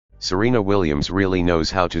Serena Williams really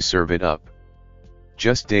knows how to serve it up.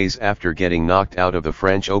 Just days after getting knocked out of the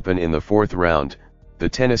French Open in the fourth round, the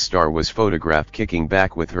tennis star was photographed kicking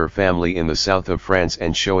back with her family in the south of France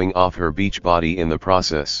and showing off her beach body in the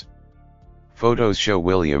process. Photos show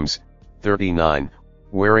Williams, 39,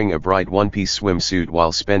 wearing a bright one-piece swimsuit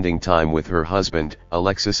while spending time with her husband,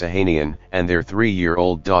 Alexis Ohanian, and their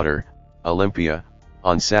 3-year-old daughter, Olympia,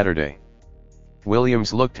 on Saturday.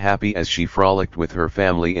 Williams looked happy as she frolicked with her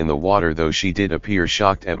family in the water, though she did appear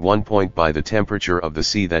shocked at one point by the temperature of the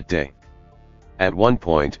sea that day. At one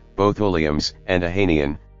point, both Wlliams and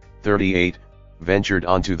Ohanian, 38, ventured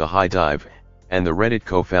onto the high dive, and the Reddit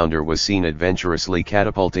co-founder was seen adventurously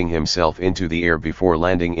catapulting himself into the air before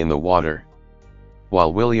landing in the water.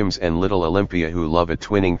 While Williams and little Olympia, who love a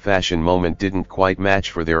twinning fashion moment, didn't quite match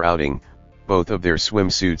for their outing, both of their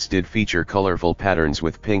swimsuits did feature colorful patterns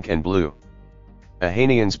with pink and blue.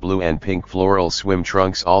 Ohanian's blue and pink floral swim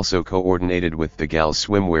trunks also coordinated with the gal's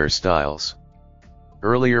swimwear styles.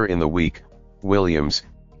 Earlier in the week, Williams,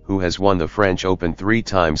 who has won the French Open 3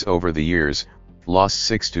 times over the years, lost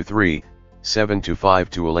 6-3, 7-5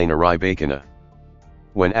 to Elena Rybakina.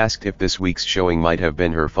 When asked if this week's showing might have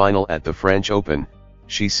been her final at the French Open,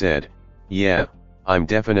 she said, "Yeah, I'm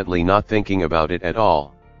definitely not thinking about it at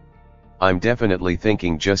all. I'm definitely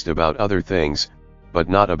thinking just about other things, but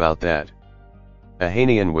not about that."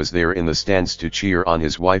 Ohanian was there in the stands to cheer on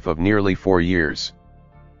his wife of nearly 4 years.